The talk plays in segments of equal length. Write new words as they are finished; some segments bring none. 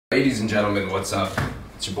Ladies and gentlemen, what's up?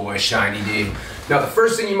 It's your boy, Shiny D. Now, the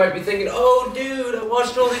first thing you might be thinking, oh, dude, I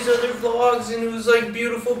watched all these other vlogs and it was like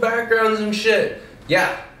beautiful backgrounds and shit.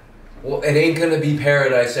 Yeah. Well, it ain't gonna be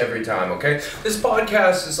paradise every time, okay? This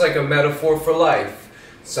podcast is like a metaphor for life.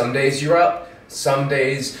 Some days you're up, some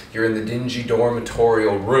days you're in the dingy dormitory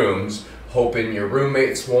rooms, hoping your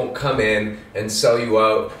roommates won't come in and sell you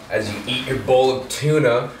out as you eat your bowl of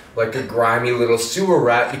tuna like a grimy little sewer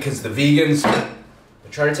rat because the vegans are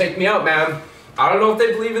trying to take me out, man. I don't know if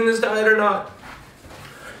they believe in this diet or not.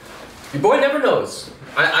 Your boy never knows.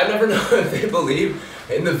 I never know if they believe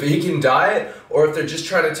in the vegan diet or if they're just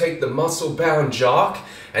trying to take the muscle-bound jock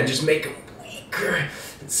and just make him weaker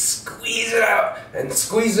and squeeze it out and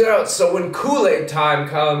squeeze it out so when Kool-Aid time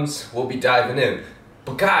comes, we'll be diving in.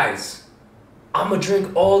 But guys, I'm gonna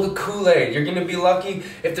drink all the Kool-Aid. You're gonna be lucky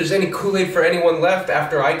if there's any Kool-Aid for anyone left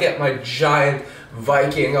after I get my giant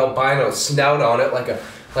Viking albino snout on it like a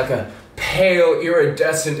pale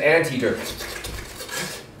iridescent anteater.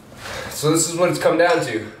 So this is what it's come down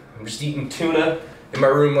to. I'm just eating tuna in my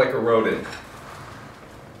room like a rodent.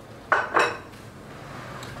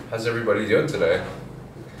 How's everybody doing today?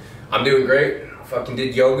 I'm doing great. I fucking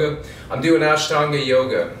did yoga. I'm doing Ashtanga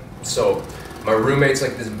yoga. So my roommate's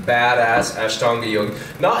like this badass Ashtanga yogi.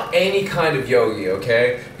 Not any kind of yogi,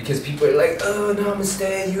 okay? Because people are like, oh,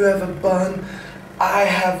 namaste, you have a bun. I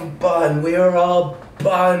have a bun. We are all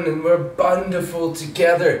bun and we're bundiful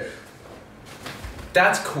together.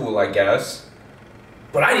 That's cool, I guess.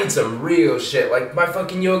 But I need some real shit. Like my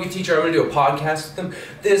fucking yoga teacher, I'm gonna do a podcast with him.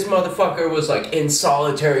 This motherfucker was like in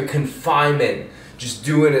solitary confinement, just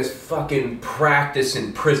doing his fucking practice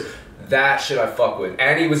in prison. That shit I fuck with.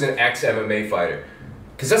 And he was an ex-MMA fighter.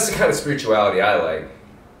 Cause that's the kind of spirituality I like.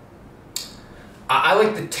 I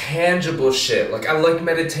like the tangible shit. Like I like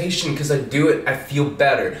meditation because I do it, I feel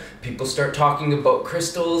better. People start talking about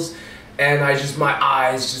crystals and my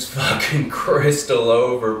eyes just fucking crystal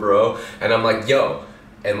over, bro. And I'm like, yo,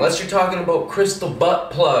 unless you're talking about crystal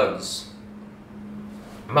butt plugs,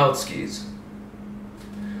 mouth skis.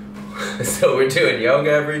 So we're doing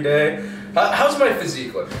yoga every day. How's my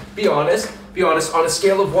physique look? Be honest, on a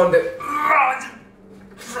scale of 1 to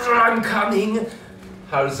I'm coming.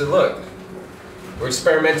 How does it look? We're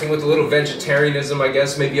experimenting with a little vegetarianism, I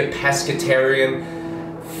guess, maybe a pescatarian.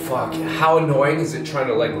 Fuck, how annoying is it trying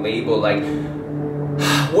to like label, like,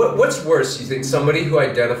 what's worse, you think? Somebody who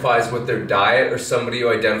identifies with their diet or somebody who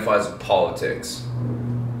identifies with politics?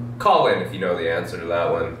 Call in if you know the answer to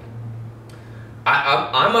that one.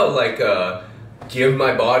 I'm a like, give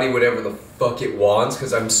my body whatever the fuck it wants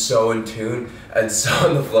because I'm so in tune and so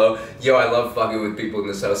on the flow. Yo, I love fucking with people in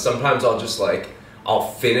this house. Sometimes I'll just like,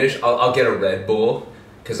 I'll get a Red Bull,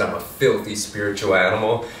 because I'm a filthy spiritual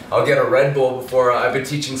animal. I'll get a Red Bull before, I've been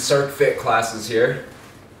teaching Circ Fit classes here.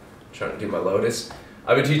 Trying to get my Lotus.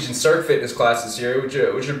 I've been teaching Circ Fitness classes here, which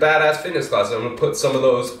are badass fitness classes. I'm gonna put some of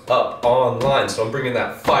those up online, so I'm bringing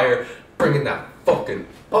that fire, bringing that fucking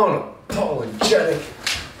unapologetic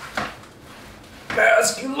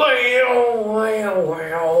masculine.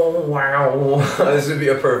 Wow. This would be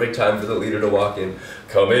a perfect time for the leader to walk in.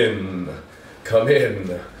 Come in. Come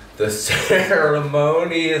in. The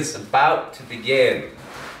ceremony is about to begin.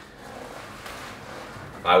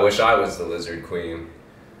 I wish I was the lizard queen.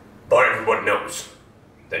 But everyone knows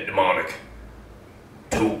that demonic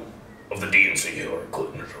tool of the DNC here are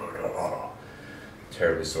included.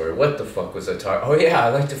 Terribly sorry. What the fuck was I talking? Oh yeah, I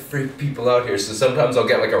like to freak people out here. So sometimes I'll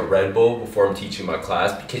get like a Red Bull before I'm teaching my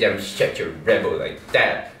class because I'm such a rebel like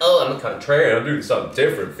that. Oh, I'm a contrarian. I'm doing something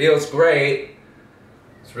different. Feels great.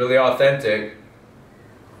 It's really authentic.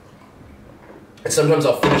 And sometimes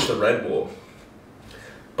I'll finish the Red Bull,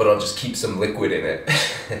 but I'll just keep some liquid in it.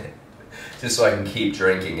 Just so I can keep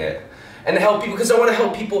drinking it. And help people, because I want to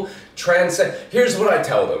help people transcend. Here's what I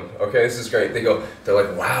tell them, okay? This is great. They're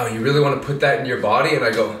like, wow, you really want to put that in your body? And I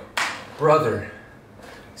go, brother,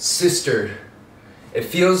 sister, it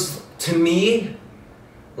feels to me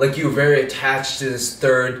like you're very attached to this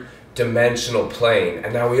third dimensional plane.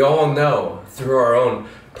 And now we all know through our own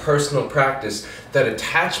personal practice that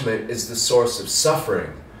attachment is the source of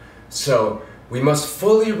suffering. So we must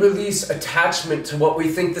fully release attachment to what we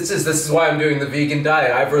think this is. This is why I'm doing the vegan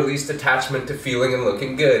diet. I've released attachment to feeling and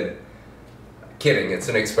looking good. Kidding, it's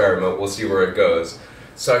an experiment. We'll see where it goes.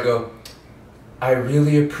 So I go, I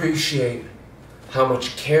really appreciate how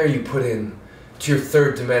much care you put in to your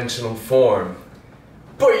third dimensional form.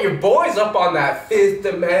 But your boy's up on that 5th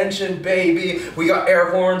dimension, baby. We got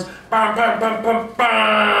air horns. Bam, bam, bam, bam,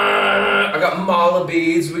 bam. I got mala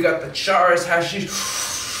beads. We got the charas hashish.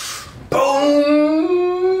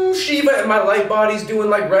 Boom. Shiva and my light body's doing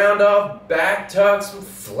like round off back tucks with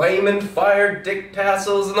flaming fire dick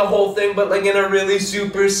tassels and the whole thing, but like in a really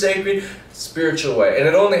super sacred spiritual way. And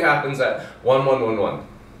it only happens at 1111.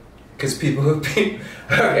 Because people have been...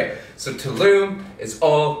 Okay, so Tulum is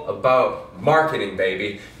all about marketing,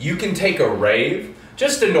 baby. You can take a rave,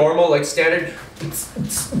 just a normal, like standard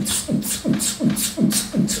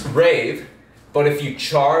rave, but if you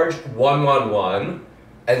charge 111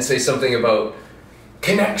 and say something about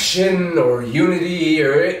connection or unity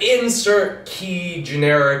or insert key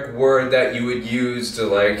generic word that you would use to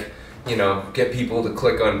like, you know, get people to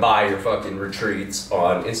click on buy your fucking retreats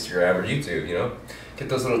on Instagram or YouTube, you know? Get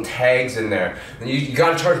those little tags in there. And you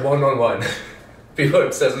gotta charge 111. People are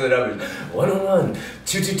obsessed with the numbers. 111,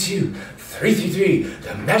 222, 333,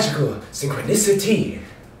 the magical synchronicity.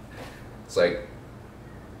 It's like,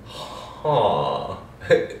 huh.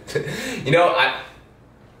 You know,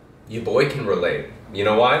 your boy can relate. You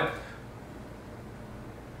know why?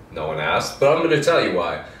 No one asked, but I'm gonna tell you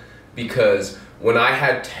why. Because when I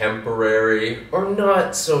had temporary, or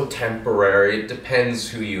not so temporary, it depends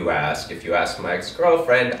who you ask. If you ask my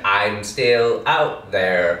ex-girlfriend, I'm still out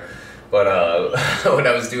there. But when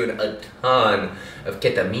I was doing a ton of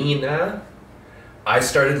ketamine, I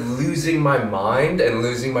started losing my mind and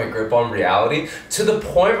losing my grip on reality to the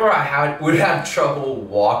point where I would have trouble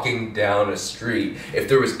walking down a street if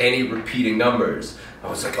there was any repeating numbers. I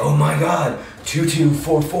was like, oh my God,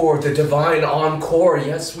 2244, the divine encore,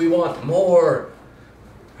 yes, we want more.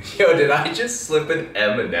 Yo, did I just slip an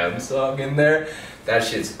Eminem song in there? That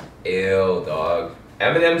shit's ill, dog.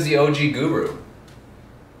 Eminem's the OG guru.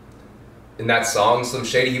 In that song, Slim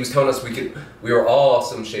Shady, he was telling us we were all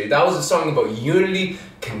Slim Shady. That was a song about unity,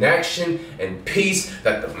 connection, and peace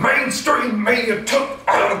that the mainstream media took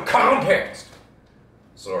out of context.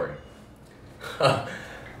 Sorry.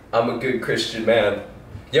 I'm a good Christian man.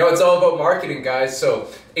 Yo, it's all about marketing, guys. So,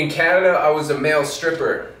 in Canada, I was a male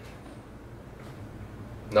stripper.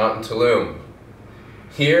 Not in Tulum.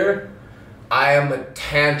 Here, I am a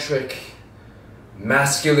tantric,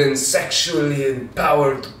 masculine, sexually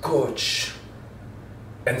empowered coach.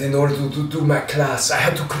 And in order to do my class, I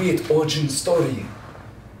had to create origin story.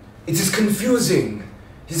 It is confusing.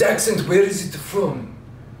 His accent, where is it from?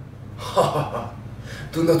 Ha ha ha.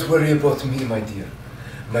 Do not worry about me, my dear.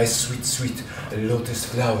 My sweet, sweet lotus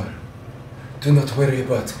flower. Do not worry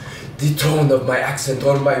about the tone of my accent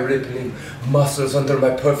or my rippling muscles under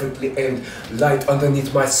my perfectly aimed light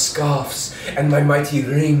underneath my scarves and my mighty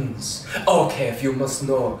rings. Okay, if you must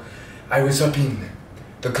know, I was up in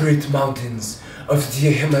the great mountains of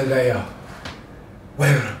the Himalaya,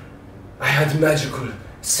 where I had magical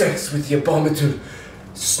sex with the abominable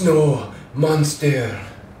snow monster.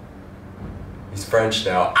 He's French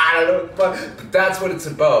now. I don't know, but that's what it's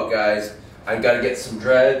about, guys. I gotta get some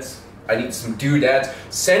dreads. I need some doodads.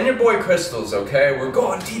 Send your boy crystals, okay? We're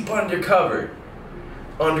going deep undercover.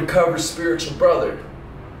 Undercover spiritual brother.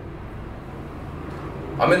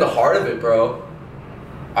 I'm in the heart of it, bro.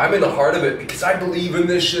 I'm in the heart of it because I believe in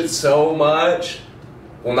this shit so much.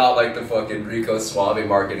 Well, not like the fucking Rico Suave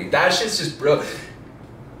marketing. That shit's just brilliant.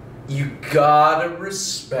 You gotta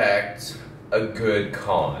respect a good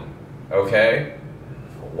con, okay?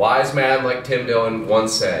 A wise man like Tim Dillon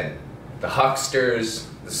once said, the hucksters,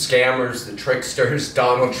 the scammers, the tricksters,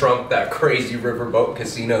 Donald Trump, that crazy riverboat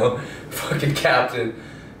casino fucking captain.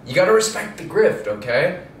 You gotta respect the grift,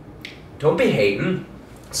 okay? Don't be hating.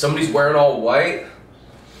 Somebody's wearing all white,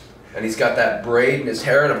 and he's got that braid in his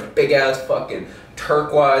hair and a big ass fucking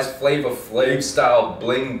turquoise Flava Flav style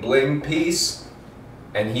bling bling piece,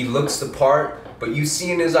 and he looks the part, but you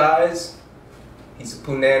see in his eyes, he's a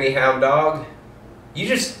punani hound dog. You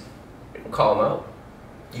don't call him out.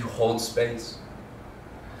 You hold space.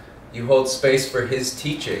 You hold space for his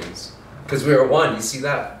teachings. Because we are one, you see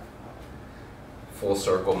that? Full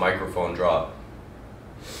circle microphone drop.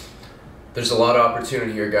 There's a lot of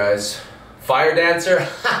opportunity here, guys. Fire dancer?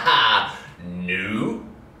 Haha! No.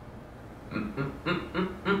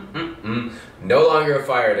 No longer a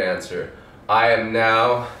fire dancer. I am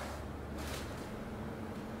now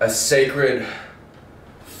a sacred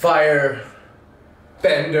fire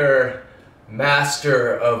bender,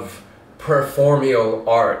 master of performial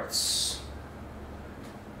arts.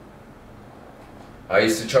 I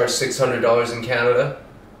used to charge $600 in Canada.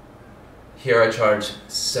 Here I charge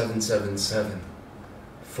 $777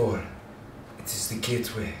 for it is the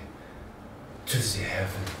gateway to the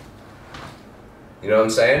heaven. You know what I'm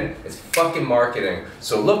saying? It's fucking marketing.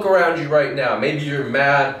 So look around you right now. Maybe you're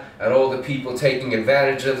mad at all the people taking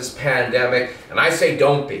advantage of this pandemic, and I say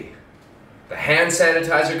don't be. The hand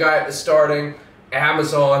sanitizer guy at the starting,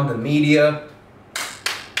 Amazon, the media,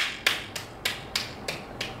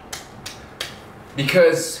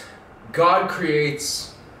 Because God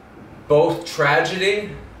creates both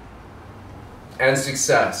tragedy and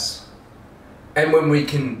success. And when we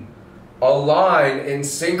can align and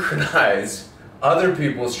synchronize other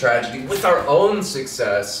people's tragedy with our own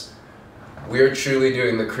success, we are truly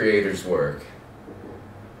doing the Creator's work.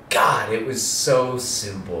 God, it was so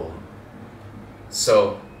simple.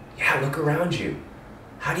 So, yeah, look around you.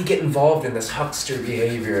 How do you get involved in this huckster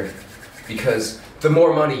behavior? Because the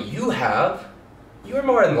more money you have, you're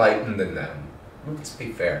more enlightened than them. Let's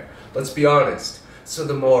be fair. Let's be honest. So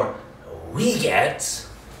the more we get,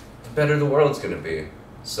 the better the world's gonna be.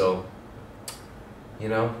 So, you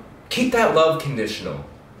know, keep that love conditional.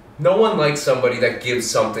 No one likes somebody that gives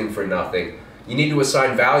something for nothing. You need to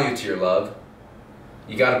assign value to your love.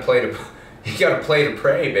 You gotta play to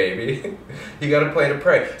pray, baby. You gotta play to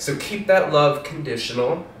pray. So keep that love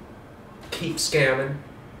conditional. Keep scamming.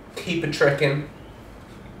 Keep it tricking.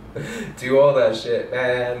 Do all that shit,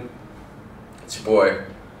 man. It's your boy,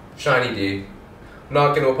 Shiny D. I'm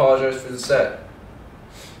not gonna apologize for the set.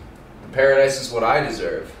 The paradise is what I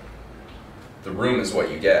deserve. The room is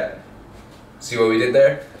what you get. See what we did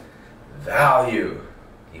there? Value.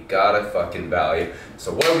 You gotta fucking value.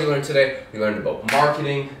 So what did we learn today? We learned about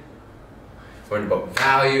marketing, learned about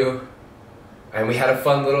value, and we had a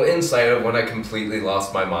fun little insight of when I completely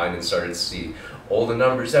lost my mind and started to see all the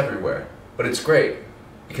numbers everywhere. But it's great,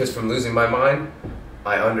 because from losing my mind,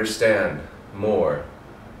 I understand more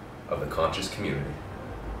of the conscious community.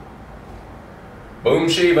 Boom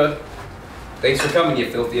Shiva. Thanks for coming, you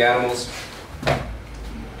filthy animals.